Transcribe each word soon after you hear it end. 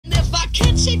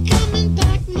catch it coming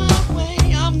back my way,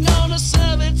 I'm gonna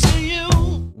serve it to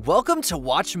you. Welcome to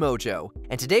Watch Mojo,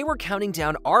 and today we're counting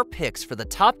down our picks for the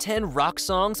top 10 rock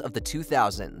songs of the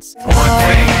 2000s. One thing,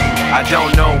 I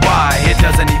don't know why, it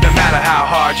doesn't even matter how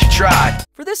hard you try.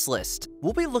 For this list,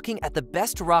 we'll be looking at the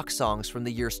best rock songs from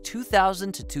the years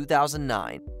 2000 to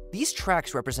 2009. These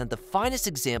tracks represent the finest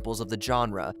examples of the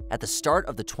genre at the start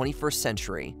of the 21st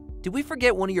century. Did we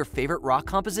forget one of your favorite rock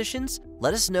compositions?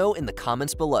 Let us know in the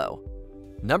comments below.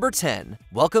 Number 10,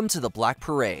 Welcome to the Black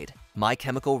Parade, My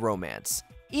Chemical Romance.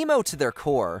 Emo to their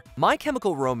core, My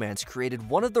Chemical Romance created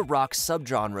one of the rock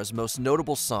subgenre's most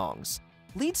notable songs.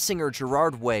 Lead singer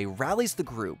Gerard Way rallies the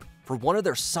group for one of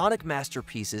their sonic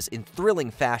masterpieces in thrilling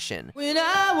fashion. When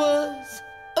I was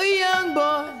a young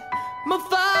boy, my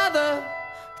father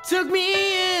took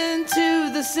me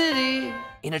into the city.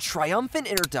 In a triumphant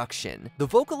introduction, the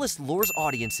vocalist lures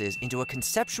audiences into a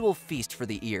conceptual feast for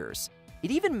the ears. It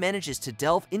even manages to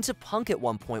delve into punk at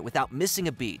one point without missing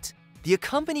a beat. The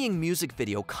accompanying music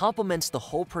video complements the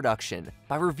whole production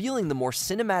by revealing the more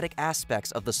cinematic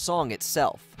aspects of the song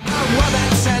itself.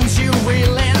 That sends you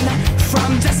reeling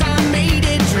from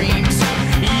decimated dreams.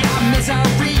 Your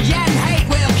misery and hate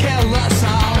will kill us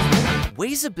all.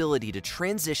 Way's ability to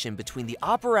transition between the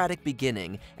operatic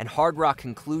beginning and hard rock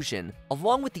conclusion,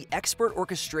 along with the expert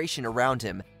orchestration around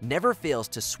him, never fails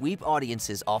to sweep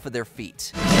audiences off of their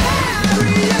feet.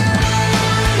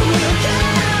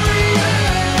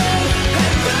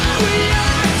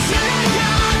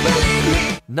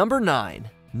 Number 9,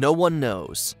 No One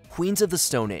Knows, Queens of the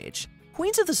Stone Age.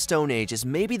 Queens of the Stone Age is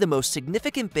maybe the most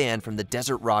significant band from the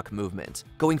desert rock movement,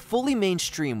 going fully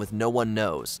mainstream with No One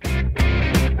Knows.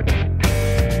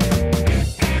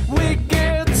 We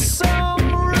get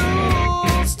some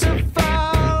rules to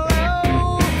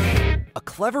follow. A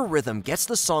clever rhythm gets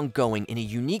the song going in a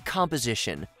unique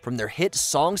composition from their hit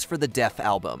Songs for the Deaf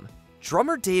album.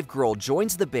 Drummer Dave Grohl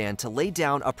joins the band to lay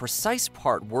down a precise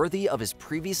part worthy of his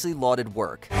previously lauded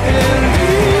work.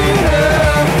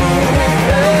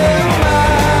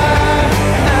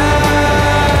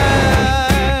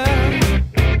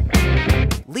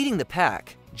 Leading the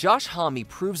pack, Josh Homme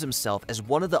proves himself as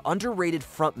one of the underrated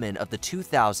frontmen of the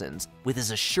 2000s with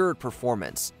his assured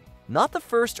performance. Not the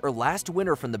first or last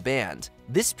winner from the band,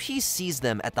 this piece sees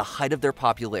them at the height of their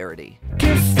popularity.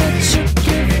 Give that you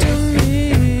give to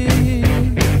me.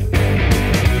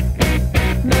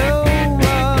 No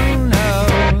one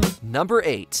knows. Number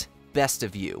 8, Best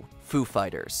of You, Foo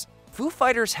Fighters. Foo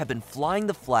Fighters have been flying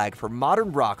the flag for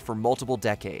modern rock for multiple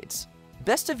decades.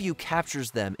 Best of You captures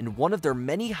them in one of their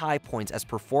many high points as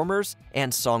performers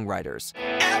and songwriters.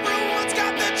 Everyone's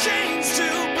got the chains to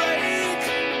break.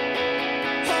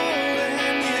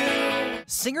 Holding you.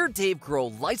 Singer Dave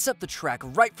Grohl lights up the track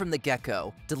right from the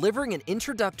get-go, delivering an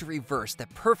introductory verse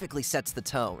that perfectly sets the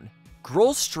tone.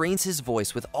 Grohl strains his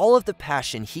voice with all of the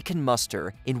passion he can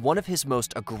muster in one of his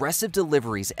most aggressive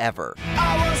deliveries ever.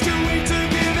 I was too weak to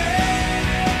give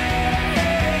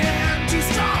in, too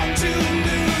strong to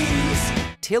lose.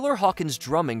 Taylor Hawkins'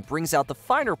 drumming brings out the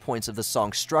finer points of the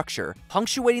song's structure,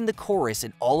 punctuating the chorus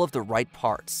in all of the right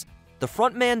parts. The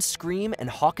frontman's scream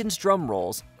and Hawkins' drum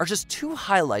rolls are just two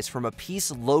highlights from a piece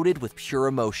loaded with pure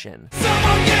emotion.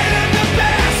 Someone getting the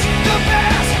best, the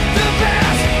best, the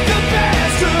best, the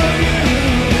best of you.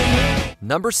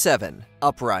 Number 7,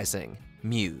 Uprising,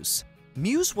 Muse.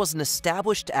 Muse was an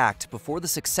established act before the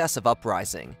success of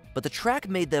Uprising, but the track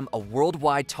made them a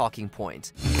worldwide talking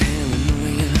point.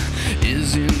 Paranoia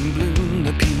is in bloom,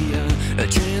 the PR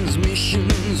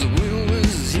transmissions will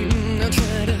resume. I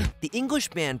try to. The English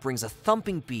band brings a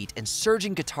thumping beat and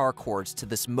surging guitar chords to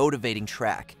this motivating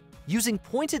track. Using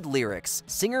pointed lyrics,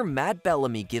 singer Matt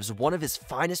Bellamy gives one of his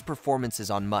finest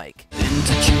performances on mic.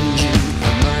 Interchanging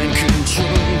mind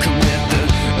control, come let the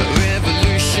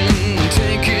revolution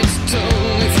take its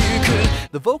toll if you could.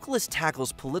 The vocalist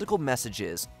tackles political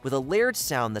messages with a layered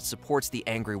sound that supports the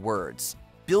angry words.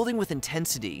 Building with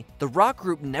intensity, the rock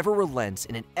group never relents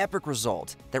in an epic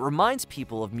result that reminds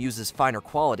people of Muse's finer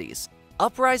qualities.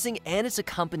 Uprising and its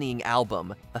accompanying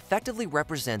album effectively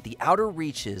represent the outer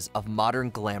reaches of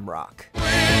modern glam rock. We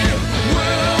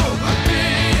will be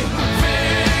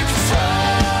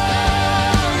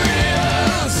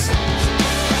victorious.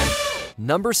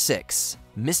 Number 6,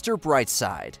 Mr.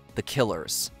 Brightside, The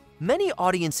Killers. Many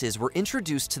audiences were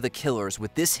introduced to The Killers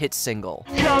with this hit single.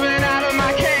 Coming out of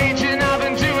my cage and I've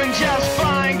been doing just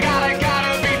fine.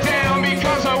 Gotta be down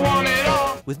because I want it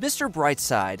all. With Mr.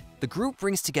 Brightside, the group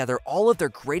brings together all of their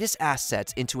greatest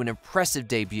assets into an impressive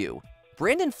debut.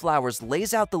 Brandon Flowers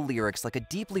lays out the lyrics like a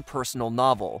deeply personal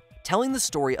novel, telling the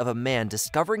story of a man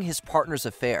discovering his partner's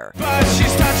affair. But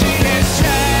she's touching his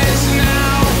chest now.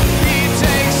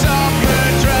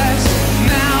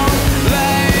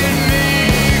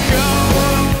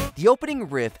 opening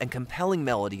riff and compelling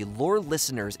melody lure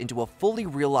listeners into a fully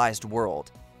realized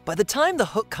world. By the time the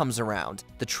hook comes around,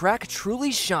 the track truly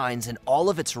shines in all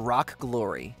of its rock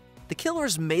glory. The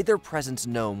Killers made their presence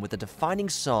known with a defining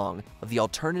song of the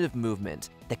alternative movement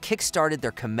that kick-started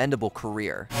their commendable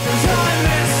career.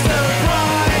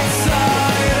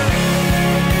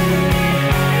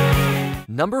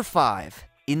 Number 5,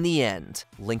 In the End,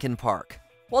 Linkin Park.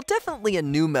 While definitely a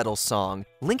nu metal song,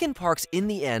 Linkin Park's In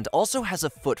the End also has a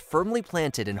foot firmly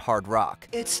planted in hard rock.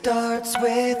 It starts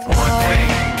with One thing,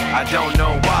 I don't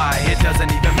know why. It doesn't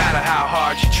even matter how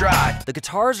hard you try. The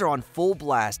guitars are on full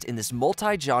blast in this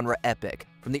multi-genre epic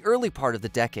from the early part of the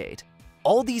decade.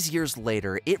 All these years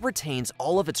later, it retains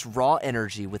all of its raw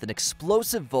energy with an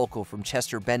explosive vocal from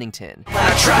Chester Bennington. I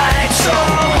tried so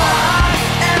hard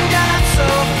and got so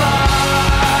far.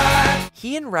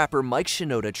 He and rapper Mike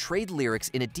Shinoda trade lyrics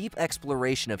in a deep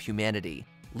exploration of humanity.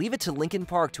 Leave it to Linkin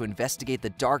Park to investigate the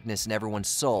darkness in everyone's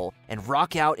soul and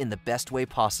rock out in the best way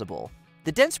possible.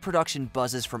 The dense production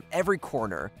buzzes from every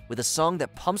corner with a song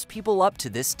that pumps people up to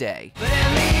this day. But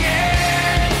in the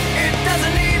end, it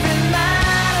doesn't even matter.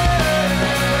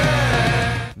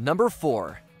 Number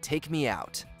 4, Take Me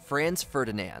Out, Franz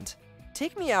Ferdinand.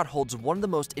 Take Me Out holds one of the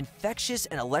most infectious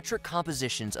and electric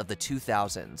compositions of the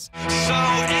 2000s. So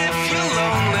if you're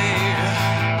lonely,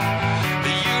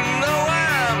 you know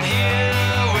I'm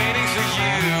here waiting for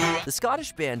you. The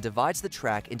Scottish band divides the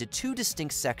track into 2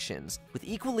 distinct sections with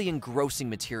equally engrossing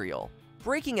material.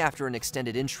 Breaking after an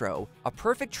extended intro, a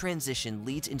perfect transition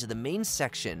leads into the main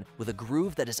section with a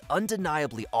groove that is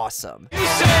undeniably awesome. You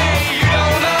say you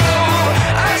don't know,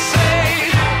 I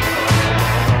say,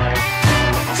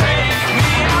 take me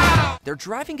out. Their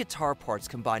driving guitar parts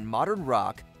combine modern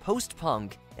rock,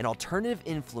 post-punk, and alternative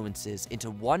influences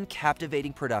into one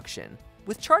captivating production.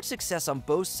 With chart success on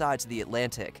both sides of the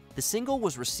Atlantic, the single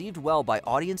was received well by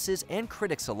audiences and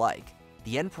critics alike.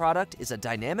 The end product is a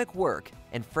dynamic work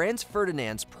and Franz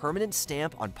Ferdinand's permanent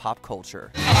stamp on pop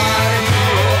culture.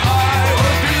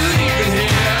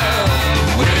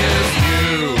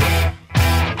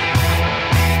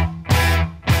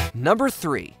 Number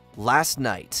 3, Last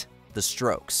Night, The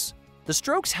Strokes. The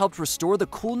Strokes helped restore the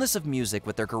coolness of music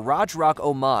with their garage rock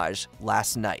homage,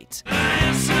 Last Night.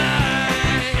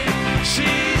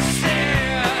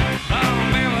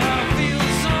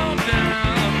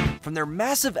 From their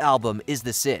massive album, Is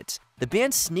This It?, the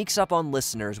band sneaks up on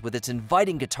listeners with its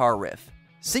inviting guitar riff.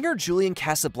 Singer Julian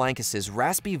Casablancas'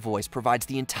 raspy voice provides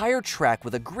the entire track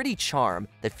with a gritty charm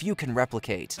that few can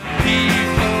replicate.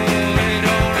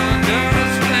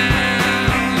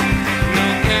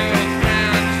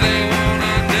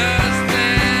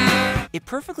 It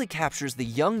perfectly captures the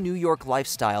young New York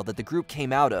lifestyle that the group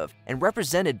came out of and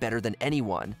represented better than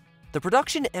anyone. The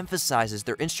production emphasizes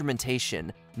their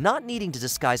instrumentation, not needing to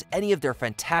disguise any of their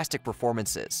fantastic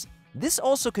performances. This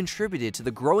also contributed to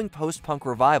the growing post-punk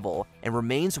revival and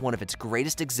remains one of its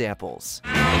greatest examples.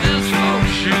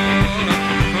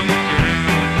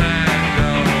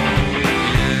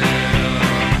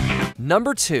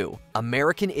 Number 2,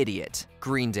 American Idiot,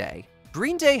 Green Day.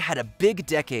 Green Day had a big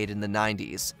decade in the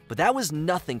 90s, but that was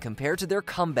nothing compared to their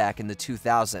comeback in the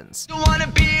 2000s. You wanna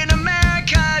be an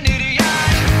American idiot.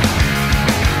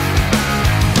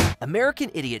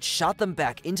 American Idiot shot them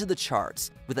back into the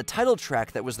charts with a title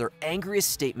track that was their angriest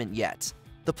statement yet.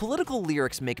 The political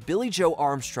lyrics make Billy Joe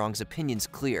Armstrong's opinions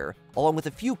clear, along with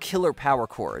a few killer power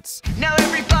chords. Now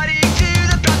everybody to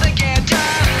the propaganda.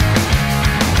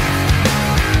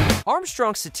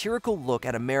 Armstrong's satirical look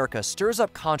at America stirs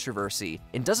up controversy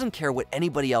and doesn't care what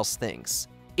anybody else thinks.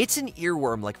 It's an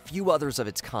earworm like few others of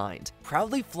its kind,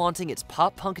 proudly flaunting its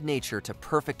pop-punk nature to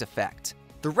perfect effect.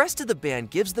 The rest of the band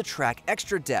gives the track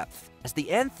extra depth, as the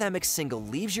anthemic single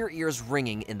leaves your ears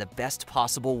ringing in the best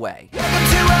possible way. Welcome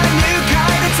to a new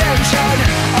kind of tension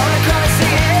all across the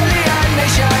alien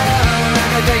nation.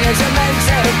 Everything is meant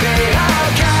to be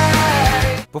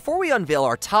okay. Before we unveil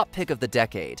our top pick of the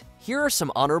decade, here are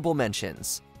some honorable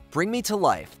mentions. Bring Me to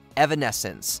Life,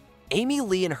 Evanescence. Amy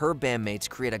Lee and her bandmates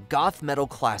create a goth metal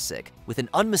classic with an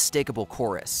unmistakable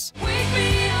chorus. Wake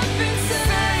me up and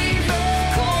save me.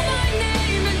 Call my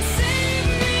name and save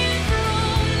me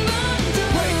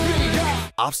from the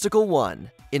dark. Obstacle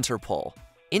 1, Interpol.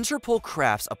 Interpol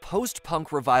crafts a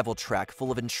post-punk revival track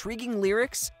full of intriguing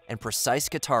lyrics and precise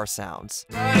guitar sounds.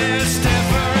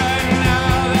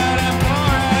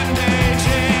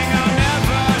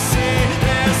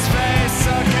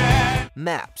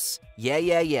 Maps, Yeah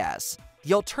Yeah Yeahs.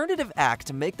 The alternative act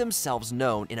to make themselves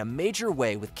known in a major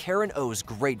way with Karen O's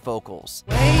great vocals.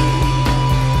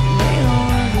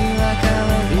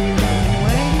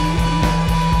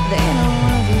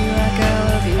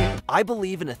 I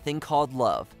Believe in a Thing Called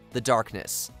Love, The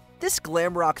Darkness. This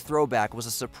glam rock throwback was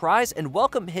a surprise and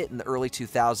welcome hit in the early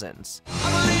 2000s.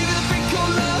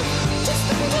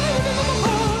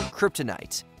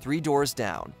 Kryptonite, Three Doors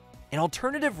Down, an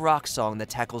alternative rock song that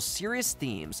tackles serious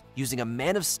themes using a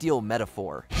Man of Steel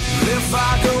metaphor. If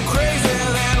I go crazy,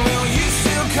 then will you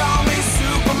still call me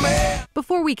Superman?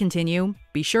 Before we continue,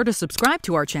 be sure to subscribe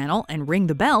to our channel and ring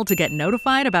the bell to get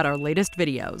notified about our latest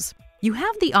videos. You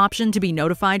have the option to be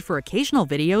notified for occasional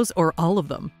videos or all of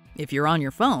them. If you're on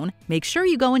your phone, make sure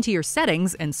you go into your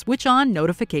settings and switch on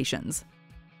notifications.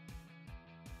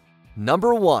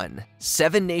 Number 1.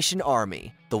 Seven Nation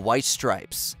Army, The White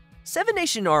Stripes. Seven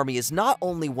Nation Army is not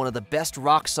only one of the best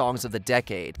rock songs of the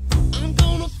decade, I'm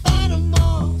gonna fight 'em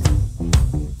all.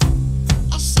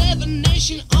 A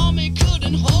seven-nation army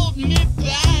couldn't hold me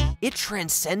back. it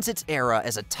transcends its era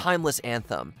as a timeless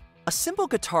anthem. A simple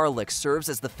guitar lick serves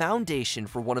as the foundation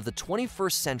for one of the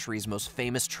 21st century's most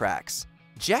famous tracks.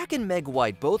 Jack and Meg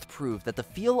White both proved that the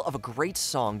feel of a great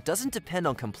song doesn't depend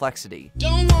on complexity.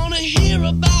 Don't wanna hear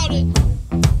about it.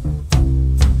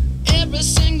 Every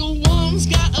single one's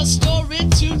got a story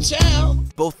to tell.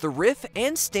 Both the riff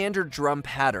and standard drum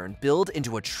pattern build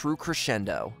into a true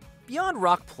crescendo. Beyond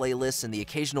rock playlists and the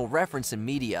occasional reference in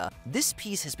media, this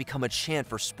piece has become a chant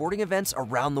for sporting events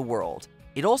around the world.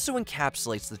 It also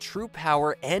encapsulates the true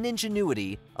power and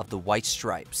ingenuity of the White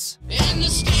Stripes. And the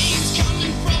stains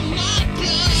coming from my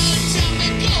blood tell me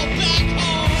go back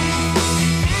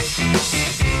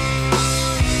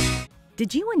home.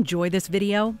 Did you enjoy this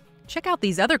video? Check out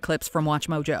these other clips from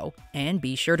WatchMojo, and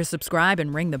be sure to subscribe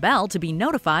and ring the bell to be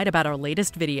notified about our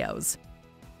latest videos.